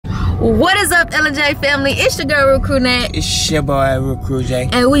What is up, LJ family? It's your girl Recruit Nat. It's your boy Recruit J.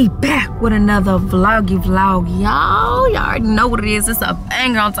 And we back with another vlog, y'all. Y'all already know what it is. It's a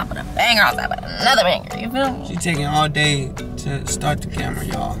banger on top of a banger on top of another banger. You feel me? She taking all day to start the camera,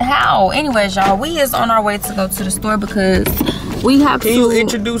 y'all. How? Anyways, y'all, we is on our way to go to the store because we have Can you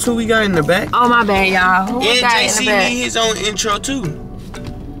introduce who we got in the back? Oh, my bad, y'all. Who we got in the JC back? need his own intro too.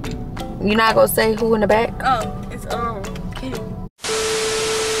 You not gonna say who in the back? Oh, it's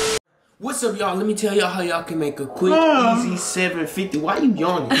What's up, y'all? Let me tell y'all how y'all can make a quick, easy 750. Why you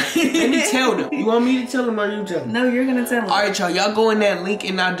yawning? Let me tell them. You want me to tell them or you tell them? No, you're gonna tell them. Alright, y'all. Y'all go in that link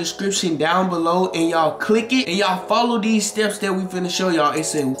in our description down below and y'all click it and y'all follow these steps that we finna show y'all.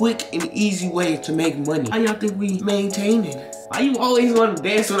 It's a quick and easy way to make money. How y'all think we maintain it? Why you always want to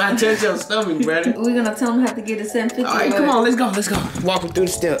dance when I touch your stomach, brother? We're gonna tell them how to get a 750. Alright, come on, let's go, let's go. Walk them through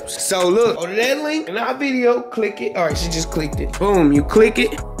the steps. So look, go to that link in our video, click it. Alright, she just clicked it. Boom, you click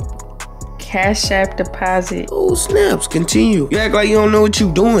it. Cash App deposit. Oh, snaps, continue. You act like you don't know what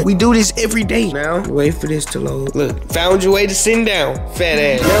you doing. We do this every day. Now, wait for this to load. Look, found your way to sit down, fat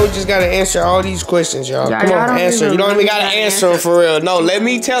ass. Now we just gotta answer all these questions, y'all. Come on, answer. You don't even gotta answer them for real. No, let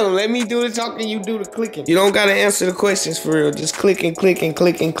me tell them. Let me do the talking, you do the clicking. You don't gotta answer the questions for real. Just click and click and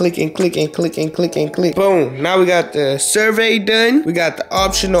click and click and click and click and click and click. Boom. Now we got the survey done. We got the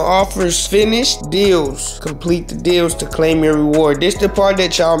optional offers finished. Deals. Complete the deals to claim your reward. This the part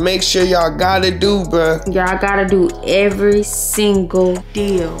that y'all make sure y'all gotta do, bruh. Y'all gotta do every single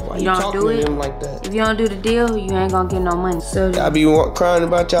deal. Why You don't do it like that? if you don't do the deal, you ain't gonna get no money. So Y'all be crying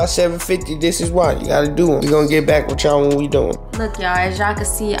about y'all 750. This is why you gotta do them. We gonna get back with y'all when we do them. look, y'all, as y'all can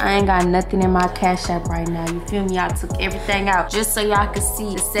see, I ain't got nothing in my Cash App right now. You feel me? Y'all took everything out just so y'all can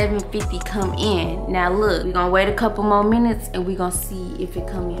see the 750 come in. Now look, we gonna wait a couple more minutes and we gonna see if it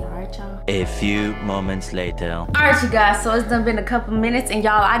come in. All right, y'all? A few moments later. All right, you guys, so it's done been a couple minutes and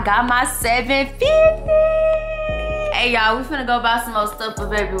y'all, I got my 750. Hey y'all, we finna go buy some more stuff for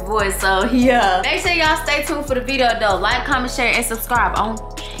baby boy, so yeah. Make sure y'all stay tuned for the video though. Like, comment, share, and subscribe.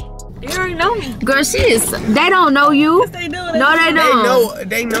 You already know me. Girl, they don't know you. Yes, they do. No, they don't.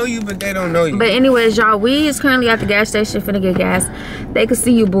 They know you, but they don't know you. But anyways, y'all, we is currently at the gas station finna get gas. They can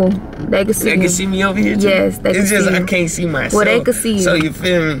see you, boo. They can see you. They can see me over here too? Yes, they can see It's just you. I can't see myself. Well, they can see you. So you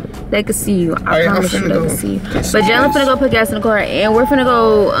feel me? They can see you. I Alright, promise I'm you they finna can go. see you. But Jalen finna go put gas in the car and we're finna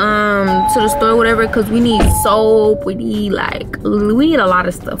go to the store, whatever, because we need soap. We need a lot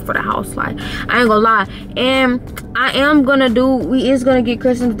of stuff for the house. Like, I ain't gonna lie. And I am gonna we is gonna get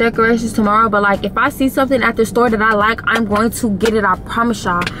Christmas decorations tomorrow, but like if I see something at the store that I like, I'm going to get it, I promise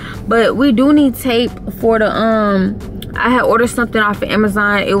y'all. But we do need tape for the I had ordered something off of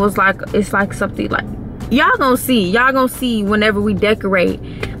Amazon. It was like, it's like something like, y'all gonna see whenever we decorate.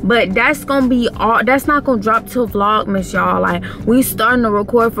 But that's gonna be all, that's not gonna drop till Vlogmas, y'all. Like, we starting to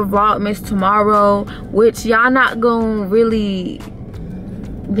record for Vlogmas tomorrow, which y'all not gonna really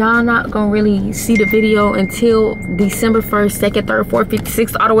see the video until December 1st, 2nd, 3rd, 4th, 5th,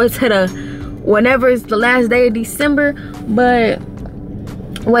 6th, all the way to the whenever is the last day of December. But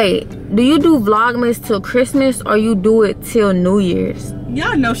wait, do you do Vlogmas till Christmas or you do it till New Year's?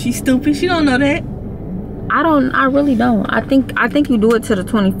 Y'all know she's stupid. She don't know that. I really don't. I think you do it to the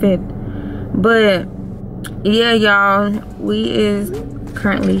 25th. But yeah, y'all, we is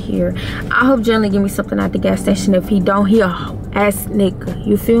currently here. I hope Jalen give me something at the gas station. If he don't, he a ass nigga.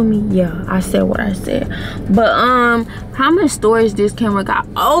 You feel me? Yeah, I said what I said. But how much storage this camera got?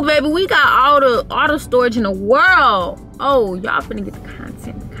 Oh baby, we got all the storage in the world. Oh, y'all finna get the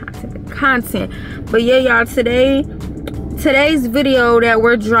content. But yeah, y'all, today's video that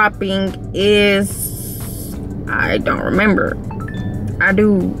we're dropping is, I don't remember. I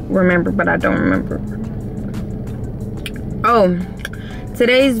do remember, but I don't remember. Oh,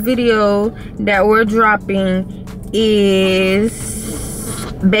 today's video that we're dropping is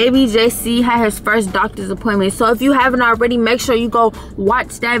baby JC had his first doctor's appointment. So if you haven't already, make sure you go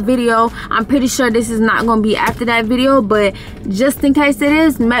watch that video. I'm pretty sure this is not gonna be after that video, but just in case it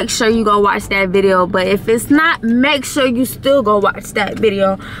is, make sure you go watch that video. But if it's not, make sure you still go watch that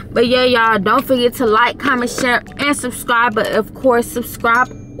video. But yeah, y'all, don't forget to like, comment, share, and subscribe. But of course, subscribe.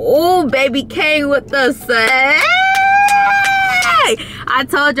 Oh, baby came with us. I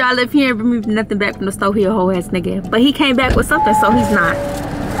told y'all if he ain't removed nothing back from the store, he a whole ass nigga. But he came back with something, so he's not.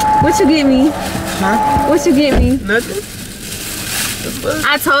 What you get me? Huh? What you get me? Nothing?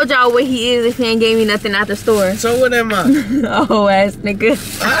 I told y'all what he is if he ain't gave me nothing at the store. So what am I? A whole ass nigga.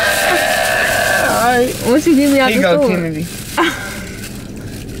 Alright. What you give me at the store? Here you go, Kennedy.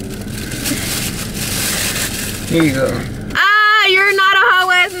 Here you go. Ah, you're not a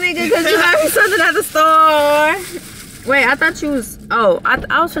hoe ass nigga because you got me something at the store. Wait, I thought you was. Oh, I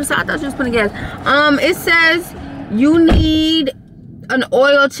was gonna say I thought you was putting gas. It says you need an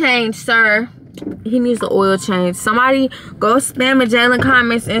oil change, sir. He needs the oil change. Somebody go spam Jalen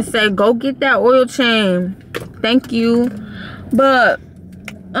comments and say go get that oil change. Thank you. But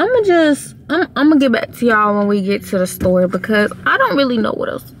I'm gonna get back to y'all when we get to the store because I don't really know what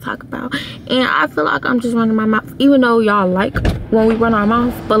else to talk about, and I feel like I'm just running my mouth, even though y'all like when we run our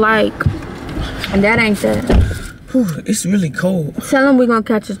mouth, but like that ain't that. Whew, it's really cold. Tell them we're gonna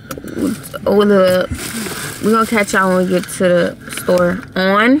catch us we're gonna catch y'all when we get to the store.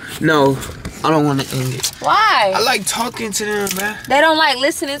 On? No, I don't want to end it. Why? I like talking to them, man. They don't like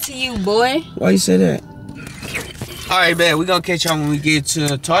listening to you, boy. Why you say that? All right, man, we're gonna catch y'all when we get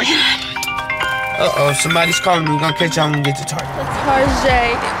to Target. Uh-oh, somebody's calling me. We're gonna catch y'all when we get to Target.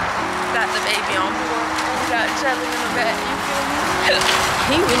 Tarjay got the baby on board. We got Jelly in the back. You feel me?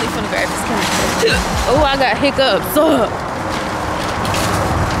 He really finna grab his camera. Oh, I got hiccups.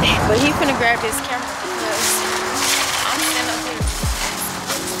 But he finna grab his camera because I'm sitting up here.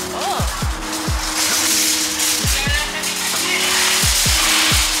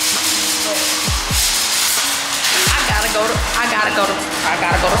 I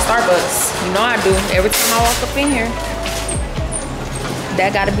gotta go to Starbucks. You know I do. Every time I walk up in here,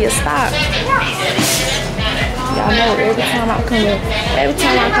 that gotta be a stop. Y'all know every time I come to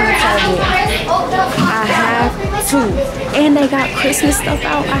Target, I have to. And they got Christmas stuff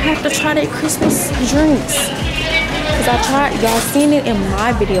out. I have to try their Christmas drinks. Cause I tried, y'all seen it in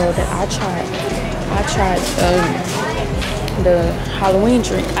my video that I tried the Halloween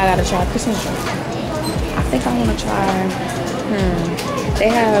drink. I gotta try Christmas drink. I think I wanna try, they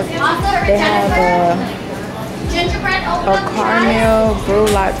have a caramel brew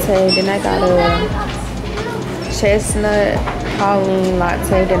latte, then I got a chestnut Halloween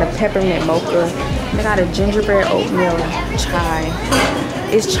latte, then a peppermint mocha, then I got a gingerbread oatmeal chai.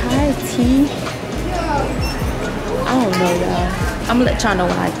 Is chai tea? I don't know, y'all. I'm gonna let y'all know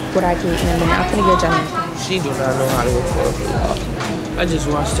what I get in a minute. I'm gonna get y'all. She do not know how to record. I just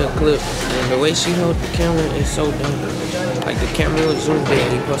watched her clip, and the way she held the camera is so dumb. Like the camera was zoomed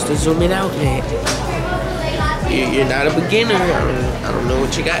in, you're supposed to zoom it out, man. You're not a beginner. I don't know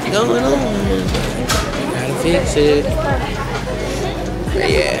what you got going on. You gotta fix it. But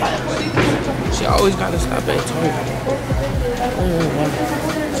yeah, she always gotta stop at Target.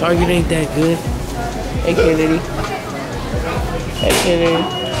 Target ain't that good. Hey Kennedy. Hey Kennedy.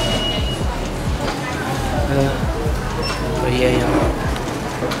 But yeah, y'all.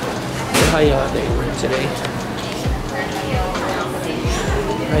 How y'all day went today?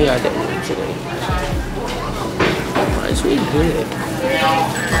 How y'all day went today? It's really good.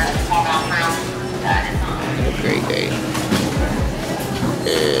 I had a great day.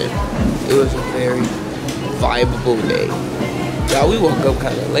 And it was a very vibeable day. Y'all, we woke up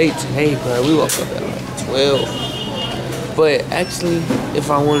kind of late today, bro. We woke up at like 12. But actually, if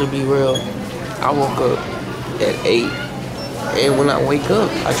I want to be real, I woke up at 8. And when I wake up,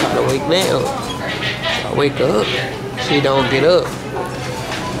 I try to wake Nell. I wake up, she don't get up.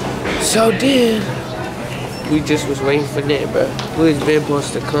 So then, we just was waiting for that, bro. We was been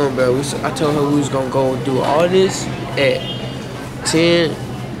supposed to come, bro. I told her we was gonna go do all this at 10.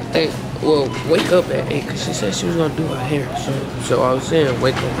 Well, wake up at 8, because she said she was gonna do her hair. So I was saying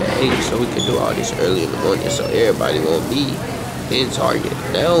wake up at 8 so we could do all this early in the morning so everybody won't be in Target.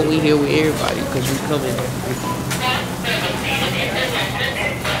 Now we here with everybody because we coming here.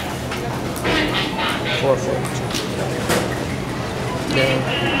 4:42.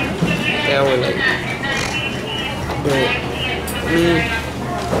 Now we're late. But, I mean,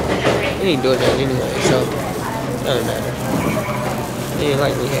 we ain't doing that anyway, so it doesn't matter. It ain't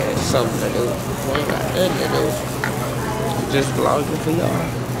like we had something to do. We ain't got nothing to do. Just vlogging for y'all.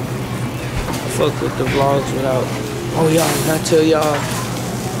 I fuck with the vlogs without, oh y'all, when I tell y'all,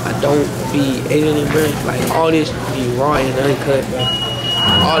 I don't be editing, bro. Like, all this be raw and uncut, bro.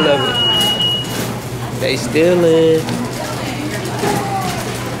 All of it. They still in.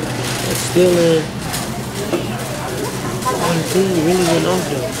 They still in. All the thing really went off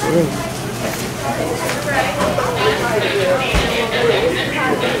though, for real.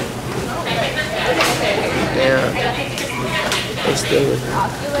 Yeah. They still.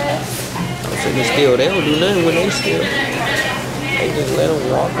 I'm saying they still. They don't do nothing when they still. They just let them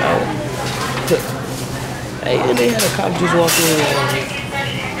walk out. Hey, and they had a cop just walk in.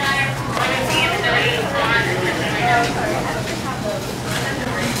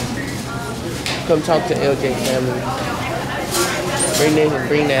 Come talk to LJ family.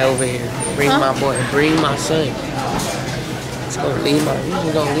 Bring that over here. Bring my boy. Bring my son. He's gonna leave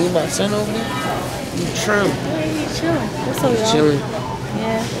my son over there. You trim. Chilling. What's up, y'all? Chilling.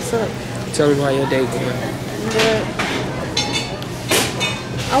 Yeah, what's up? Tell me how your day going. Good.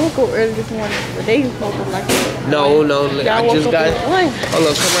 I woke up early this morning, but they woke up like No, I just got. One.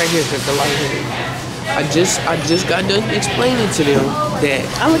 Hold up, come right here, cause the light hit. I just got done explaining to them that.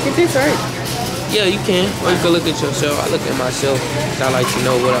 I look at this right. Yeah, you can. Or you can look at yourself. I look at myself. I like to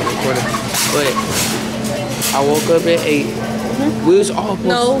know what I'm recording. But I woke up at 8. We was all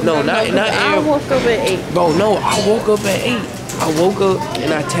supposed not I woke up at 8. Bro, no, I woke up at 8. I woke up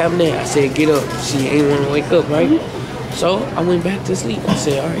and I tapped in. I said, get up. She ain't want to wake up, right? So I went back to sleep. I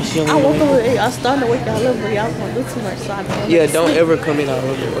said, all right, she don't I want woke to up wake up. at 8. I started to wake y'all up, but y'all was gonna do too much, so I don't. Yeah, don't ever come in our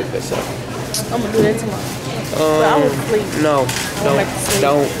room and wake us up. I'm gonna do that tomorrow. But I was asleep. No, back to sleep.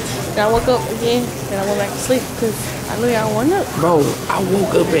 don't. Then I woke up again, then I went back to sleep because I knew y'all wasn't up. Bro, I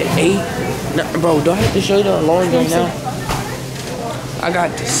woke up at 8. Nah, bro, do I have to show you the alarms right now? I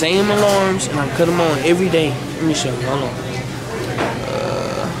got the same alarms and I cut them on every day. Let me show you. Hold on.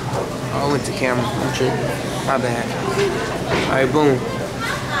 I went to camera. I'm tripping. My bad. Alright, boom.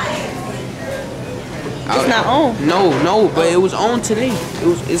 It's not on. No, but it was on today.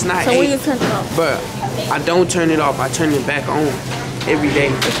 It's not. So 8. when you turn it off? But I don't turn it off. I turn it back on every day.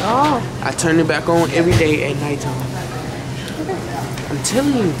 Oh. I turn it back on every day at nighttime. I'm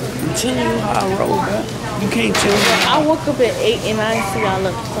telling you how I roll, bro. You can't tell me. I woke up at 8 and I didn't see y'all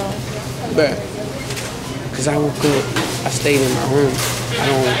up, so. Bruh. Cause I woke up, I stayed in my room.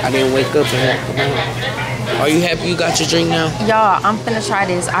 I didn't wake up and walk around. Are you happy you got your drink now? Y'all, I'm finna try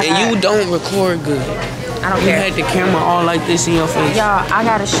this. You don't record good. I don't You care. had the camera all like this in your face. Y'all, I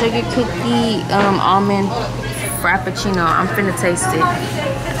got a sugar cookie, almond frappuccino. I'm finna taste it.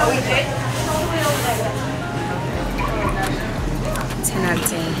 10 out of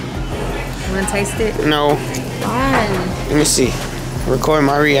 10. You wanna taste it? No. Fine. Let me see. Record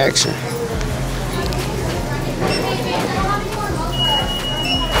my reaction.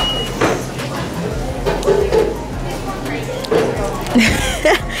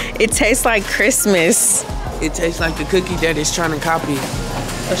 It tastes like Christmas. It tastes like the cookie that is trying to copy.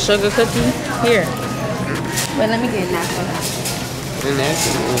 A sugar cookie? Here. Wait, let me get a napkin. And that's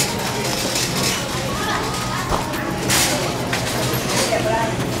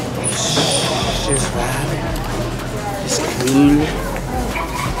just vibing. It's cool.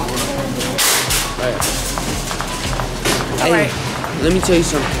 Hey, let me tell you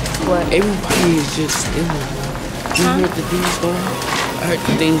something. What? Everybody is just in there. You heard the things go off? I heard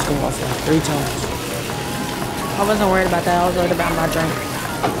the things go off like 3 times. I wasn't worried about that. I was worried about my drink.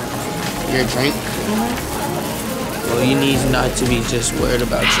 Your drink? Well, you need not to be just worried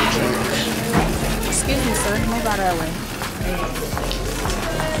about your drink. Excuse me, sir. Move out of that way.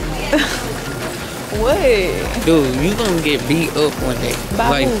 What? Dude, you gonna get beat up one day. By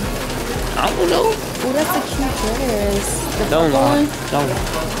like, who? I don't know. Oh, that's a cute dress. The Don't purple lie. one? Don't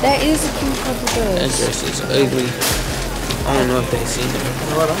lie. That is a cute purple That dress. dress is ugly. I don't know if they seen it.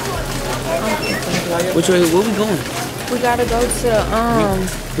 Which way? Where we going? We gotta go to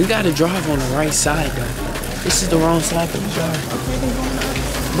We gotta drive on the right side though. This is the wrong side for the drive.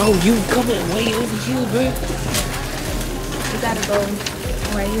 Bro, you coming way over here, bro. we gotta go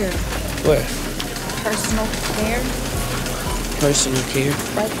right here. Where? Personal care. Personal care.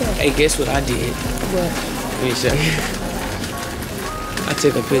 Right there. Hey, guess what I did? What? Let me show you. I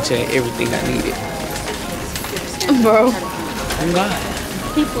took a picture of everything I needed. Bro. Oh God.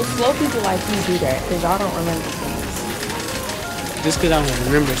 Slow people like you do that because y'all don't remember things. Just cause I don't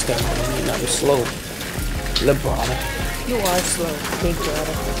remember stuff, I mean I'm slow. Librata. You are slow, big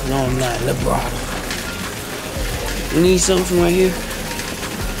brother. No, I'm not. Librata. You need something from right here? No.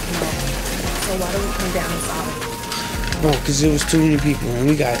 So why do we come down this aisle? Bro, cause there was too many people and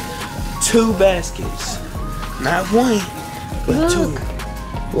we got 2 baskets. Not 1, but Look. 2. These are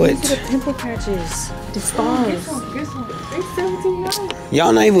What? the pimple patches. The stars.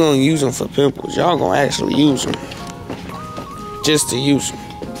 Y'all not even gonna use them for pimples. Y'all gonna actually use them. Just to use them.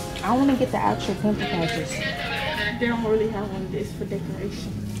 I want to get the actual pimple patches. They don't really have one of this for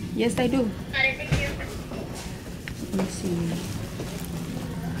decoration. Yes, they do. Let me see.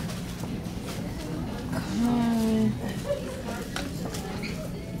 Come on.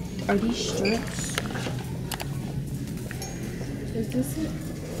 Are these strips? Is this it?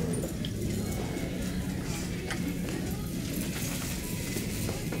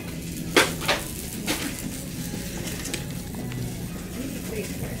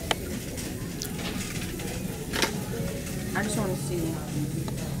 I just want to see.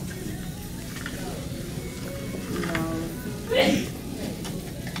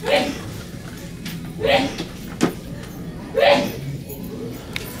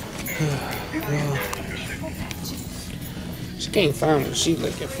 can't find what she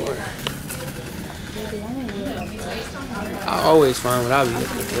looking for. I always find what I be looking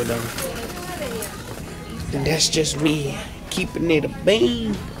for though. And that's just me keeping it a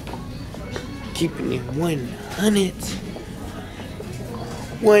bean. Keeping it 100.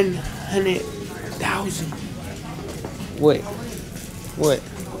 100,000. What?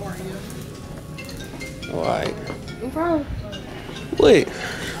 Alright. Bro. What?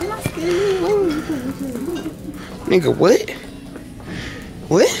 I'm not scared. Nigga, what?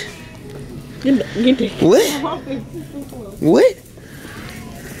 What? What? What?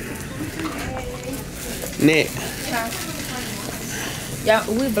 Nick. Y'all,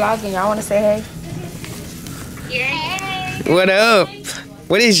 we vlogging. Y'all want to say hey? Yeah. What up?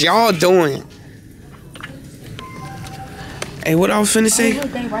 What is y'all doing? Hey, what I was finna say? Oh,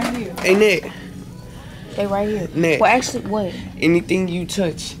 look, they right here. Hey, Nick. They right here. Nick. Well, actually, what? Anything you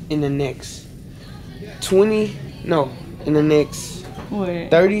touch in the next in the next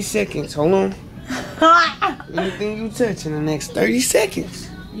 30 seconds. Hold on. Anything you touch in the next 30 seconds.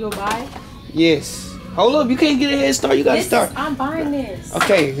 You'll buy? Yes. Hold up, you can't get a head start. You gotta start. I'm buying this.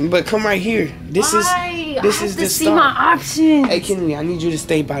 Okay, but come right here. This is the see start. my options. Hey, Kenny, I need you to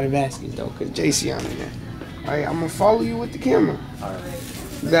stay by the basket though, cause JC on in there. All right, I'm gonna follow you with the camera. All right.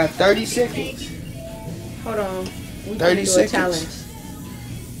 You got 30 seconds. Hold on. 30 seconds. Challenge.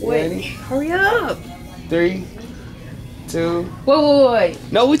 Wait. Ready? Hurry up. 3, 2. Wait.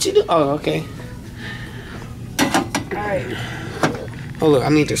 No, what you do? Oh, okay. All right. Hold up, I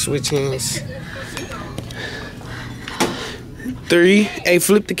need to switch hands. 3. Hey,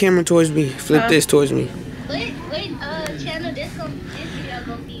 flip the camera towards me. Flip this towards me. Wait, channel this video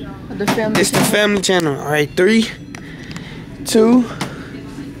gonna be on? The family. It's the family channel. All right, 3, 2,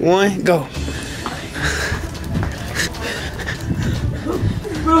 1, go.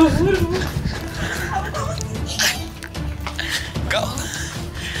 Go.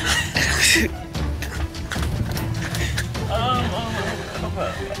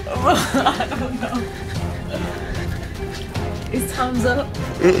 I don't know. It's thumbs up.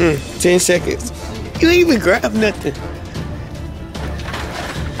 10 seconds. You ain't even grab nothing.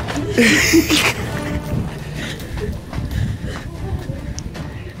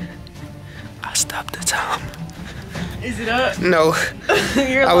 I stopped the time. Is it up? No.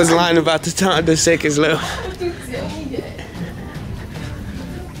 I was lying about the time, the seconds left.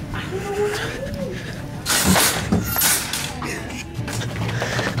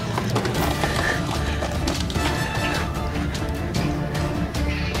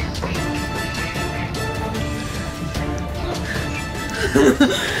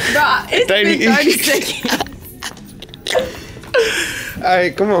 Bro, it's been 30 seconds.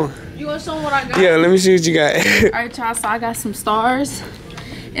 Alright, come on. You want to show them what I got? Yeah, let me see what you got. Alright, y'all, so I got some stars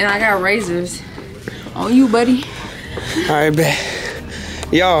and I got razors. On you, buddy. Alright, bet.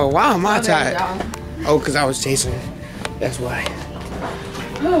 Yo, why am I Okay, tired? y'all. Oh, because I was chasing. That's why.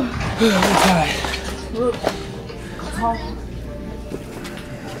 I'm tired.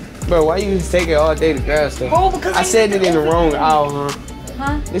 Bro, why you taking all day to grab stuff? Oh, because I said it in the wrong aisle, huh?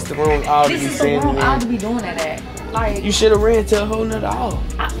 Huh? It's the wrong aisle to This be is the saying wrong it aisle in. to be doing that at. Like, You should have ran to a whole nother aisle.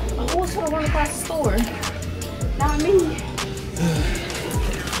 who was gonna run across the store? Not me.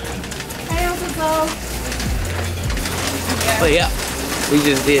 Hey, Uncle Joe. But yeah, we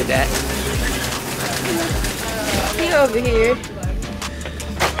just did that. He over here.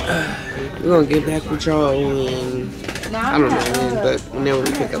 We're gonna get back with y'all when, I don't know when, but whenever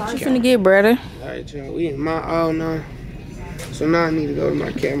we pick up the You camera. finna get brother. Alright, y'all, we in my aisle now. So now I need to go to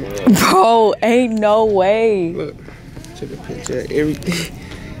my camera. Bro, ain't no way. Look, took a picture of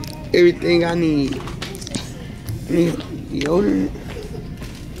everything I need. I need deodorant.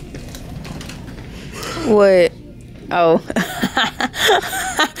 What? Oh.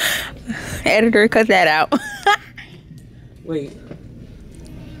 Editor, cut that out. Wait.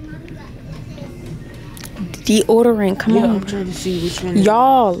 Deodorant, come Yeah, on. I'm trying to see which one.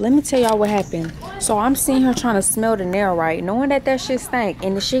 Y'all, let me tell y'all what happened. So I'm sitting here trying to smell the nail, right? Knowing that shit stank.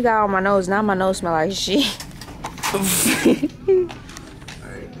 And the shit got on my nose. Now my nose smell like shit.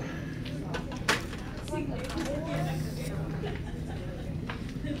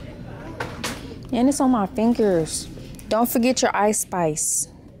 And it's on my fingers. Don't forget your Ice Spice.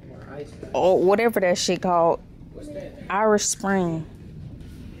 Or whatever that shit called. Irish Spring.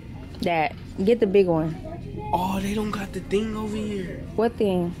 That. Get the big one. Oh, they don't got the thing over here. What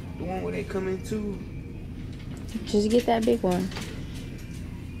thing? The one where they come into. Just get that big one.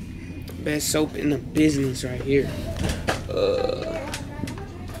 Best soap in the business right here. I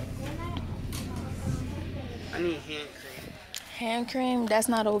need hand cream. Hand cream, that's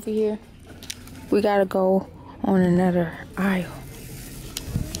not over here. We gotta go on another aisle.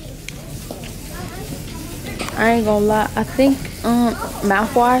 I ain't gonna lie. I think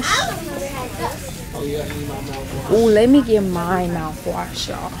mouthwash. Oh yeah, I need my mouthwash. Ooh, let me get my mouthwash,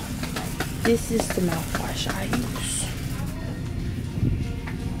 y'all. This is the mouthwash I use.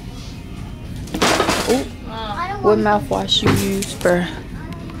 Ooh, what mouthwash you use, bruh?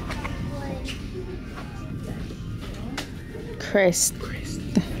 Crest.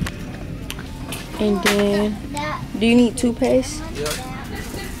 And then, do you need toothpaste? Yep.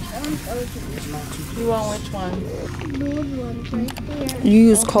 You want which one? You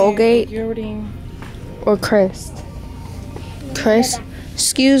use Colgate You already. or Crest? Crest?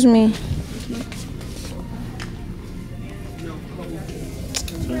 Excuse me.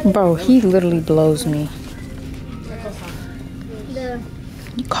 Bro, he literally blows me.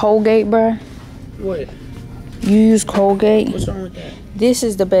 Colgate, bro. What? You use Colgate? What's wrong with that? This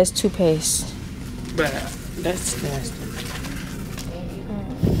is the best toothpaste. Bruh, that's nasty.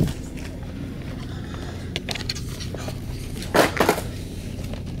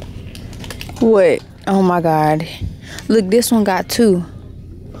 What? Oh my God. Look, this one got 2.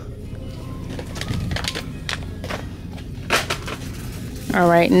 All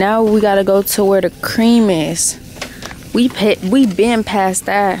right, now we gotta go to where the cream is. We been past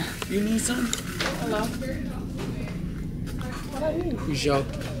that. You need something? Hello? You sure?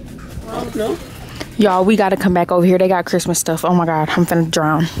 No? Y'all, we gotta come back over here. They got Christmas stuff. Oh my God, I'm finna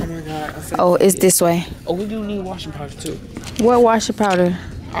drown. Oh my God. Oh, it's this way. Oh, we do need washing powder too. What washing powder?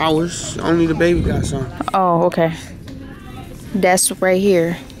 Ours. Only the baby got some. Oh, okay. That's right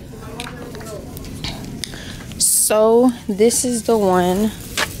here. So, this is the one.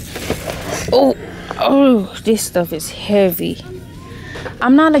 Oh, this stuff is heavy.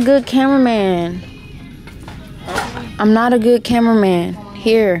 I'm not a good cameraman.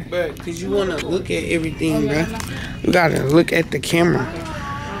 Here. But, cause you wanna look at everything, bruh. You gotta look at the camera.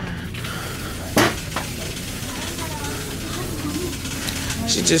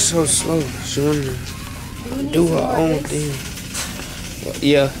 She's just so slow. She wanna do her own thing.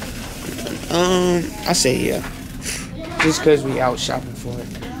 Yeah. I say yeah. Just cause we out shopping for it.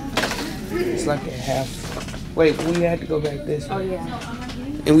 It's like a half. Wait, we had to go back this way. Oh, yeah.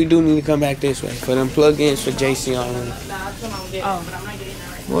 And we do need to come back this way for them plug-ins for JC on. Oh.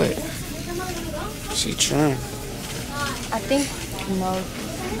 What? She trying. I think, no.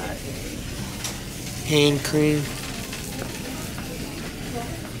 Hand cream.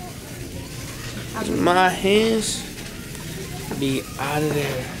 My hands be out of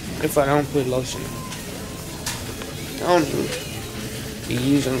there if I don't put lotion on. I don't even be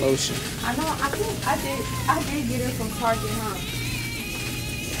using lotion. I know, I think I did get it from Target, huh?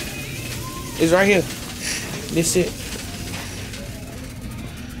 It's right here. This it.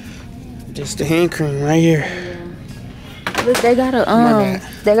 Just the hand cream right here. Look, they got a bad.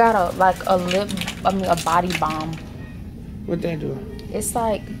 they got a a body balm. What that do? It's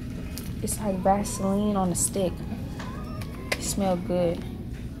like Vaseline on a stick. It smell good.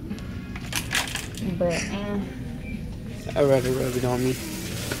 But I'd rather rub it on me.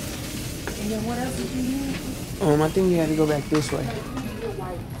 and then what else did you need? I think we had to go back this way.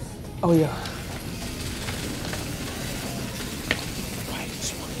 Oh yeah.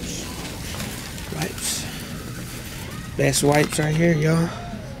 Wipes. Best wipes right here, y'all.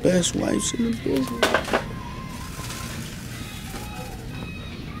 Best wipes in the business.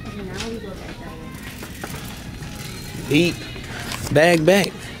 Beep. Bag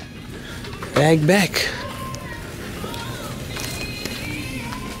back. Bag back.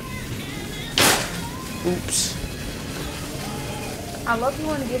 Oops. I love you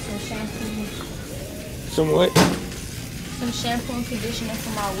want to get some shampoo. Some what? Some shampoo and conditioner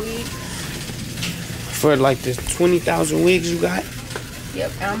for my wig. For like the 20,000 wigs you got?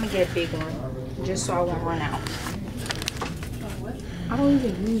 Yep, and I'm gonna get a big one. Just so I won't run out. I don't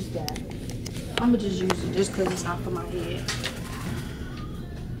even use that. I'm gonna just use it just because it's not for my head.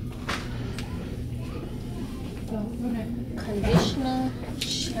 Conditioner,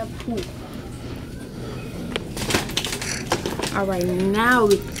 shampoo. Alright, now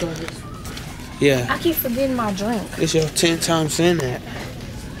we can go this way. Yeah. I keep forgetting my drink. It's your 10 times saying that.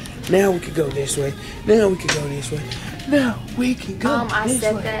 Now we could go this way. Now we could go this way. Now we can go I this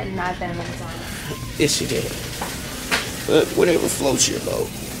said way. that not that many times. Yes, you did. But whatever floats your boat.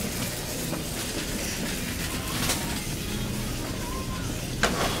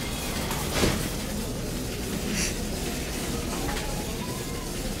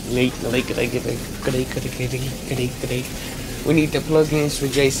 We need the plug-ins for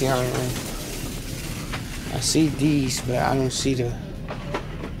JC on. I see these, but I don't see the.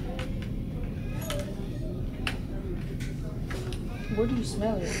 Where do you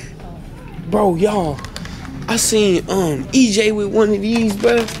smell it? Bro, y'all, I seen EJ with one of these,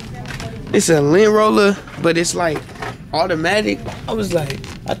 bro. It's a lint roller, but it's like automatic. I was like,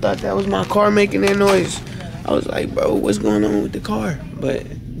 I thought that was my car making that noise. I was like, bro, what's going on with the car? But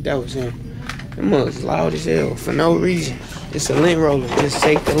that was him. That was loud as hell for no reason. It's a lint roller. Just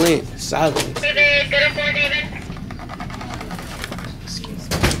take the lint. Silence.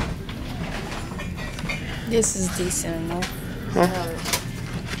 This is decent enough. Huh?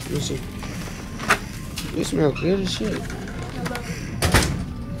 Let me see. This smells good as shit.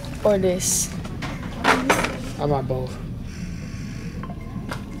 Or this. How about both?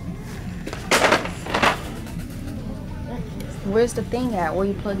 Where's the thing at? Where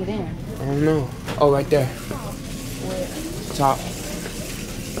you plug it in? I don't know. Oh, right there. Where? Top.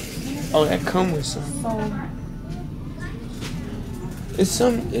 Oh, that come with some. It's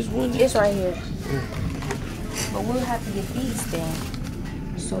one. It's right here. But we'll have to get these then.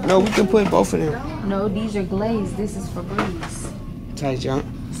 So No, we can put both of them. no, these are glazed. This is for breeze. Tight jump.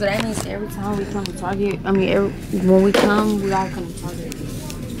 So that means every time we come to Target, when we come, we gotta come to Target.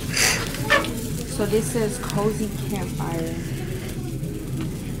 So this says cozy campfire.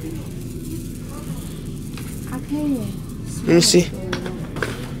 I can't. Let me see.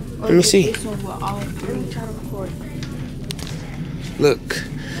 Let me see. This one will all three try to record. Look.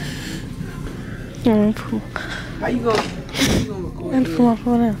 How you gonna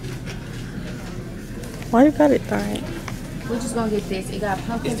record? Why you got it dying? We're just gonna get this. It got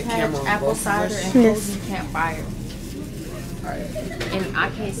pumpkin the patch, camera on apple both of cider, us? and cozy campfire. And I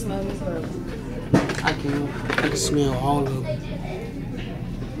can't smell this burger. I can smell all of them.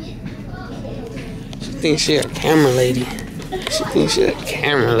 She thinks she a camera lady. She thinks she a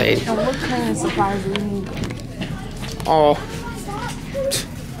camera lady. And what cleaning supplies do we need? Oh.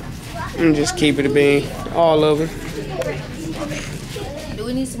 I'm just keep it a bean. All of them. Do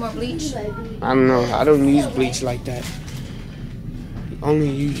we need some more bleach? I don't know. I don't use bleach like that. Only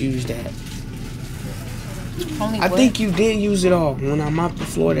you use that. Only I what? think you did use it all when I mopped the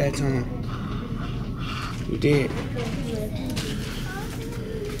floor that time. You did.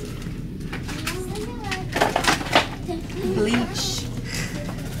 Bleach.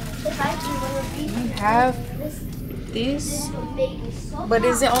 We have this, but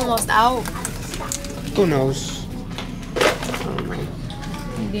is it almost out? Who knows? I don't know.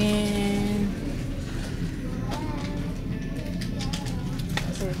 And then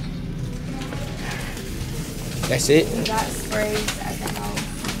That's it? we got sprays at the house.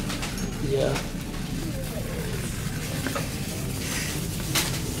 Yeah.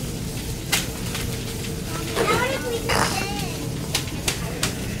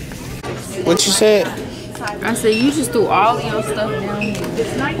 What you said? I said you just threw all of your stuff down here.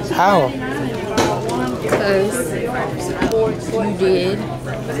 How? Because you did.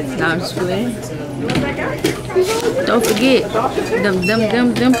 No, I'm just playing. Don't forget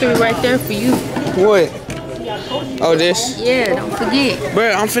them three right there for you. What? Oh, this? Yeah, don't forget.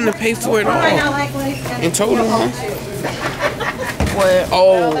 Bro, I'm finna pay for it all. In total, huh? What?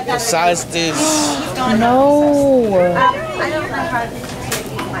 Oh, besides this. No.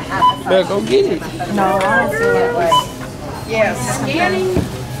 Bro, go get it. No, I don't feel that way.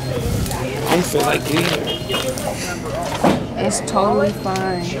 I don't feel like it either. It's totally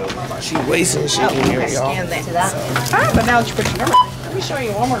fine. She wasting shit in here, y'all. Ah, but now that you put your number, let me show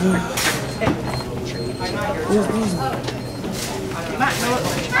you one more quick. You might know it.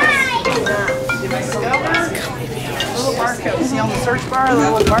 Little barcode. See on the search bar, the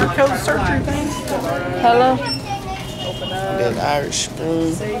little barcode searcher thing? Hello? That Irish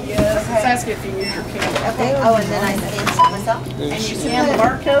spoon. Say yes. It's asking if you use your camera. Okay. Oh, and then I scan myself. And you scan the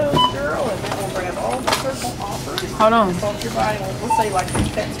barcode, girl, and that will grab all the circle offers. Hold on. So if you're buying, let's say like your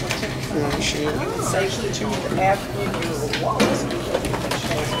pets were $10, Shit. you can save the two after your wallet.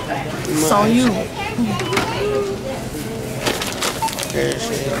 It's on you.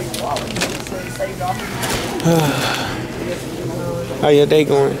 How your day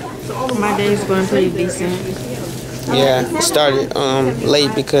going? My day's going pretty decent. Yeah, it started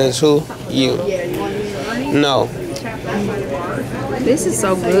late because who? You. No. This is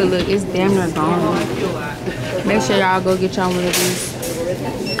so good. Look, it's damn near gone. Make sure y'all go get y'all one of these.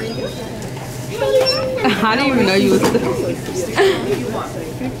 I didn't even know you was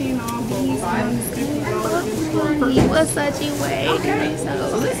What's such a way?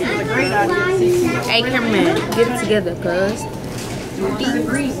 Hey, cameraman, get it together, cuz.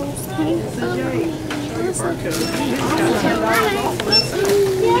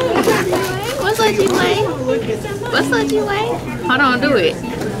 What's such a way? What's such a way? Hold on, do it.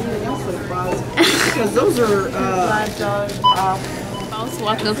 Because those are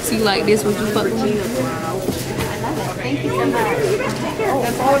just walk up to you like this, would you fuck with me? Thank you so much.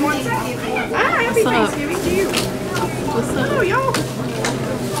 That's all I want. Happy Thanksgiving to you. What's up? Oh, y'all.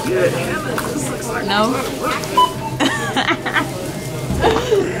 Good. This looks like No.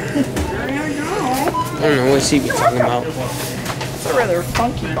 I don't know what she be talking about. It's a rather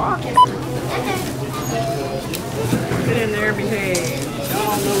funky box. Get in there, behave.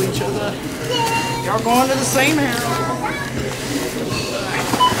 Y'all know each other. Y'all going to the same house.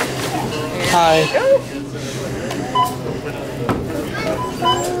 Hi.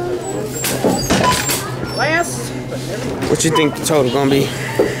 Last. What you think the total gonna be?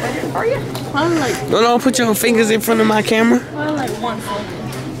 Are you? I'm like, No, put your fingers in front of my camera. I'm like 140.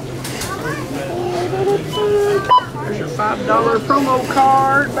 There's your $5 promo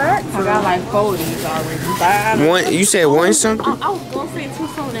card back. I got like 40s already. One, you said one something? I was gonna say 2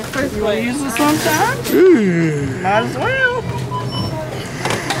 something at first, You want to but use this sometime? Might as well.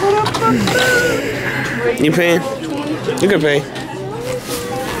 You paying? You can pay.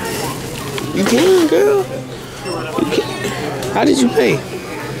 You can, girl. You can. How did you pay?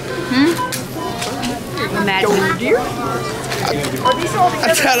 Over here. Are these all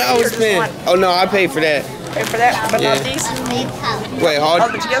together? I thought I was paying. Oh no, I paid for that. Pay for that, but Yeah. not these. Wait, All all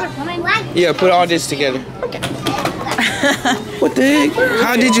of it together? yeah, put all this together. Okay. What the heck?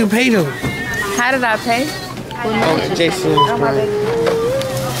 How did you pay them? how did I pay? Oh, Jason.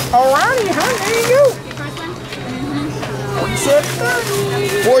 Alrighty, huh? There you go.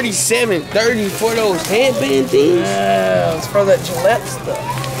 47.30 for those headband things. Yeah, it's for that Gillette stuff.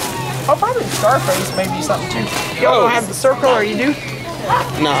 Oh, probably Scarface maybe something too. Y'all don't have the circle, or you do?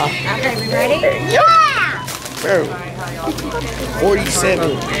 Nah, Yeah. bro.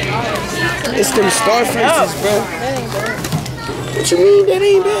 47. It's them star faces, bro. What you mean that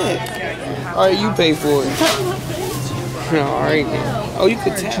ain't bad? All right, you pay for it. No, all right then. Oh, you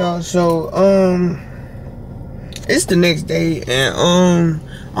could tell. So, it's the next day, and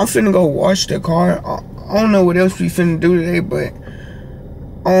I'm finna go wash the car. I don't know what else we finna do today, but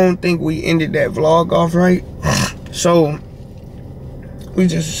I don't think we ended that vlog off right. So we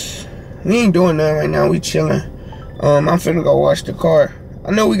ain't doing nothing right now. We chilling. I'm finna go wash the car.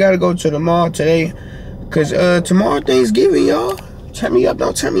 I know we gotta go to the mall today, cause tomorrow Thanksgiving, y'all. Turn me up,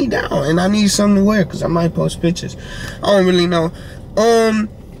 don't turn me down, and I need something to wear, cause I might post pictures. I don't really know.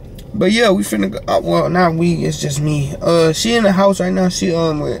 But yeah, we finna go. Well, not we. It's just me. She in the house right now. She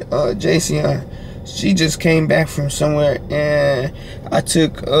with JC. She just came back from somewhere, and I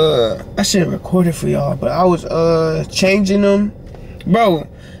took. I should have recorded for y'all, but I was changing them, bro.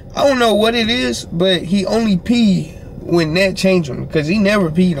 I don't know what it is, but he only pee when Nat changed him, because he never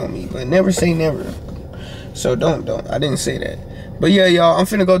peed on me. But never say never. So don't. I didn't say that. But yeah, y'all. I'm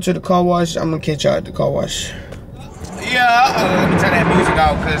finna go to the car wash. I'm gonna catch y'all at the car wash. Yeah, turn that music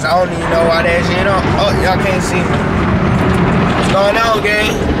out because I don't even know why that shit on. Oh, y'all can't see me. What's going on,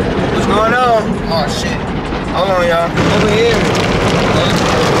 gang? What's going on? Oh, shit. Hold on, y'all. Over here.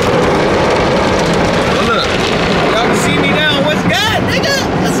 Oh, look. Y'all can see me now. What's good, nigga?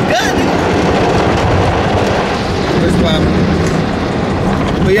 What's good, nigga? What's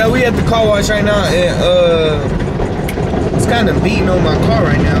poppin'? But yeah, we at the car wash right now, and it's kind of beating on my car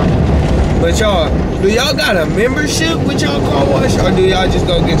right now. But y'all, do y'all got a membership with y'all car wash, or do y'all just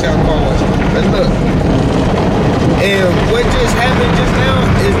go get y'all car wash? Let's look. And what just happened just now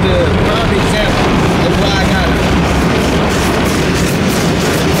is the prime example of why I got it.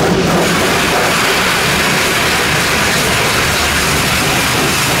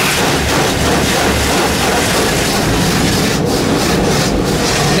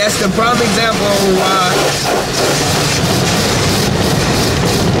 That's the prime example of why.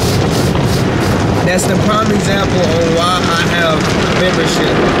 That's the prime example on why I have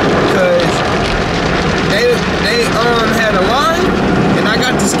membership, because they had a line, and I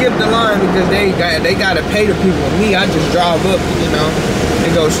got to skip the line because they gotta pay the people. Me, I just drive up, you know,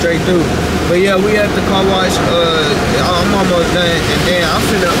 and go straight through. But yeah, we at the car wash. I'm almost done, and then I'm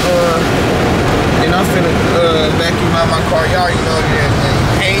finna vacuum out my car. Y'all, you know that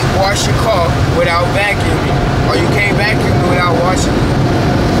you can't wash your car without vacuuming, or you can't vacuum without washing it.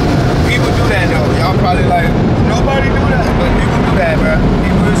 People do that though. Y'all probably like, nobody do that, but people do that, bro.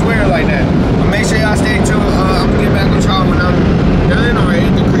 People is weird like that. But make sure y'all stay tuned. I'm gonna get back with y'all when I'm done or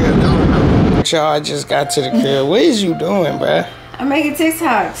at the crib. Y'all know. Y'all, I just got to the crib. What is you doing, bro? I'm making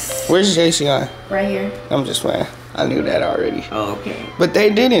TikToks. Where's JC? Right here. I'm just playing. I knew that already. Oh, okay. But they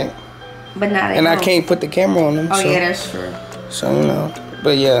didn't. But not. And I can't put the camera on them. Oh so, yeah, that's true. So you know.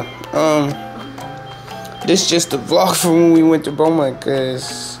 But yeah. This just the vlog from when we went to Beaumont,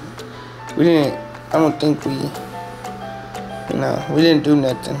 cause. I don't think we No, we didn't do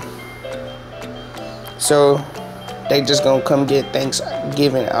nothing. So they just gonna come get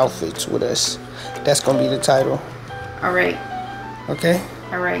Thanksgiving outfits with us. That's gonna be the title. All right. Okay?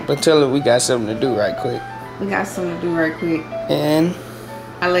 All right. But tell her we got something to do right quick. We got something to do right quick. And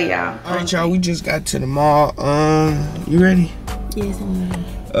I love y'all. Alright, y'all, we just got to the mall. You ready? Yes, I'm ready.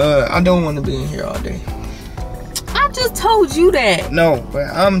 I don't want to be in here all day. I just told you that. No, but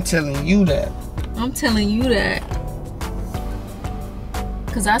I'm telling you that. I'm telling you that.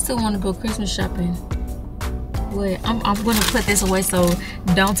 Cause I still want to go Christmas shopping. Wait, I'm gonna put this away, so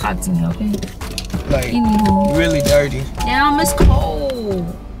don't talk to me, okay? Like, really dirty. Damn, it's cold.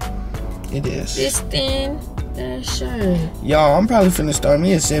 It is. This thin, that shirt. Y'all, I'm probably finna start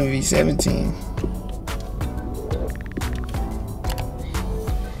me a 7v17.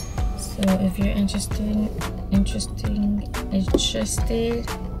 So if you're interested.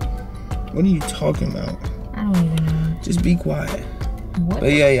 What are you talking about? I don't even know. Just be quiet. What?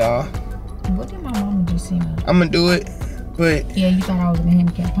 But yeah, y'all. What did my mama just say? I'm gonna do it, but Yeah, you thought I was in a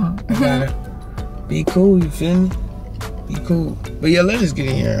handicap, huh? I gotta be cool, you feel me? Be cool. But yeah, let us get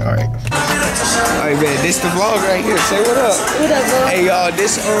in here, alright. Alright, man, this the vlog right here. Say what up. What up, bro? Hey y'all,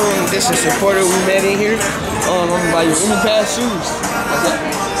 this is a supporter we met in here. I'm gonna buy you any pair of shoes.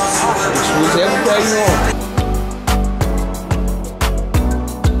 Shoes every pair you want.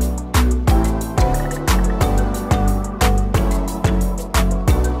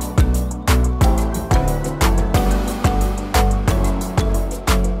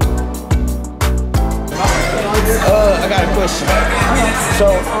 I got a question. So,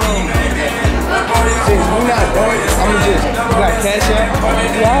 since we're not going, you got cash app?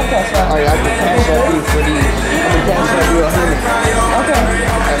 Yeah, I have cash app. Alright, I can cash app you for these. I'm gonna cash app you $100. Okay.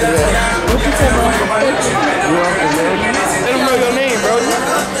 What you say, bro? You want to know? Let them know your name, bro.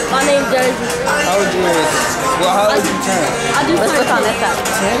 My name's Jersey. How old you is? Well, how old you turn? I do. Let's look on that side.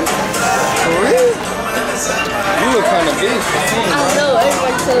 10? For real? You look kind of big for 10, I don't know.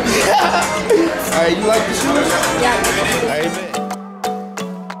 Everybody told me. Alright, you like the shoes? Yeah. Alright, bet.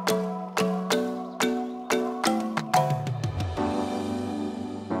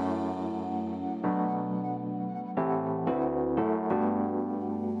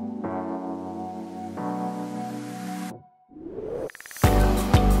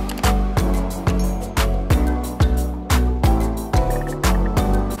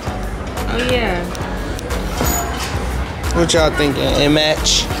 Oh yeah, What y'all thinking? A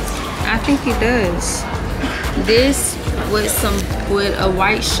match? I think it does. This with a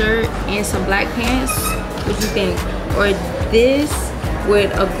white shirt and some black pants. What you think? Or this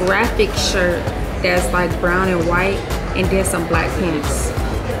with a graphic shirt that's like brown and white, and then some black pants.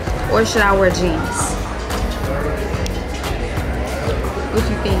 Or should I wear jeans? What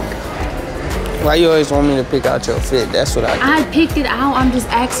you think? Why you always want me to pick out your fit? That's what I do. I picked it out. I'm just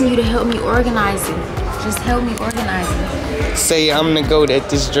asking you to help me organize it. Just help me organize it. Say I'm the GOAT at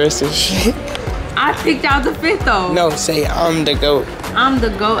this dress and shit. I picked out the fit though. No, say I'm the GOAT. I'm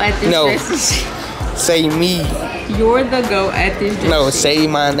the GOAT at this No. dress and shit. Say me. You're the GOAT at this dress. No, shit. say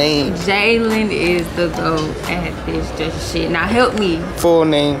my name. Jalen is the GOAT at this dress shit. Now help me. Full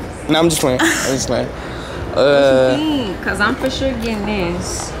name. No, I'm just playing. I'm just playing. Cause I'm for sure getting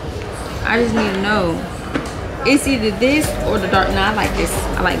this. I just need to know. It's either this or the dark. No, I like this.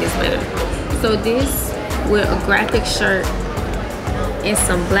 I like this better. So this with a graphic shirt and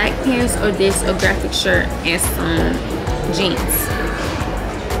some black pants, or this a graphic shirt and some jeans.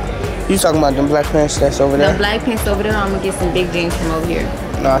 You talking about them black pants that's over there? The black pants over there. I'm gonna get some big jeans from over here.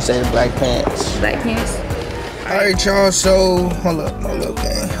 No, I said the black pants. Black pants. Alright, y'all, so hold up,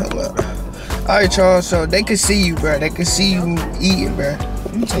 gang, hold up. Alright, y'all, so they can see you, bro. They can see you eating, bro.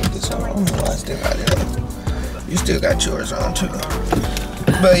 Let me take this off. I don't know why I still got it on. You still got yours on too.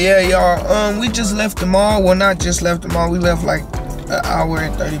 But yeah, y'all, we just left the mall. Well, not just left the mall. We left like an hour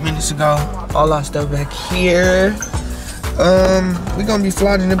and 30 minutes ago. All our stuff back here. We gonna be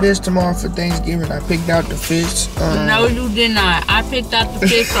flying the bitch tomorrow for Thanksgiving. I picked out the fish. No, you did not. I picked out the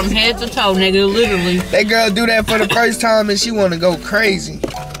fish from head to toe, nigga, literally. That girl do that for the first time and she wanna go crazy.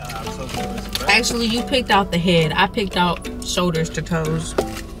 Actually, you picked out the head. I picked out shoulders to toes.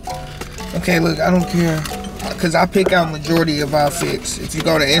 Okay, look, I don't care. Cause I pick out majority of outfits. If you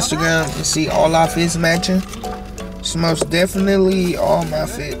go to Instagram and see all outfits matching, it's most definitely all my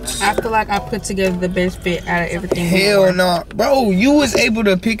fits. I feel like I put together the best fit out of everything. Hell no. Bro, you was able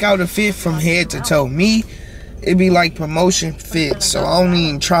to pick out a fit from head to toe. Me, it'd be like promotion fits. So I don't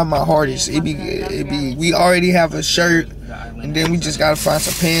even try my hardest. It'd be we already have a shirt and then we just gotta find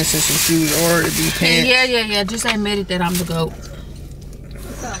some pants and some shoes, or it'd be pants. Yeah. Just admit it that I'm the GOAT.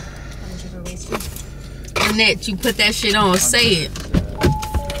 Annette, you put that shit on. Say it.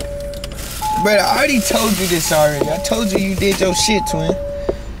 But I already told you this already. I told you did your shit, twin.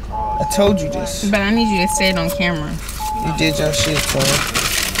 I told you this. But I need you to say it on camera. You did your shit, twin.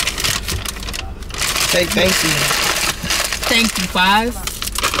 Say thank you. Thank you, 5.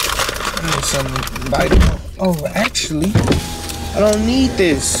 I need something to bite on. Oh, actually, I don't need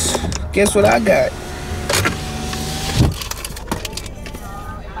this. Guess what I got?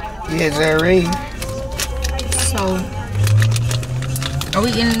 Yeah, Zary. So, are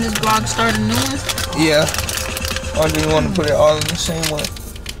we getting this vlog started new one? Yeah. Or do you want to put it all in the same one?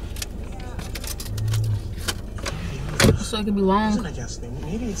 So it could be long.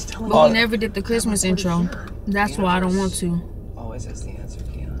 But we never did the Christmas intro. That's why I don't want to.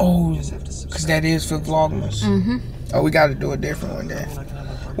 Oh, because that is for Vlogmas. Oh, we got to do a different one then.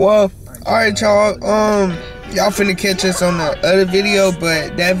 Well, alright, y'all. Y'all finna catch us on the other video,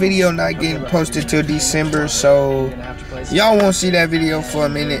 but that video not getting posted till December, so y'all won't see that video for a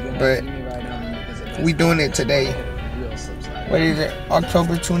minute, but we doing it today. What is it?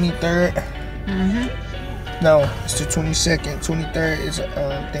 October 23rd? No, it's the 22nd. 23rd is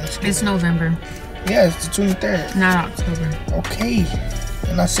Thanksgiving. It's November. Yeah, it's the 23rd. Not October. Okay.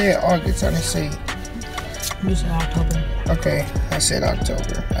 And I said August. I didn't say. You said October. Okay, I said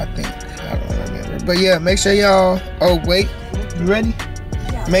October. I think. I don't remember. But yeah, make sure y'all. Oh wait, you ready?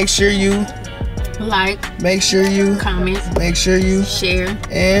 Make sure you like. Make sure you comment. Make sure you share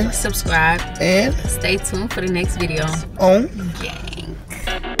and subscribe and stay tuned for the next video. On. Yeah.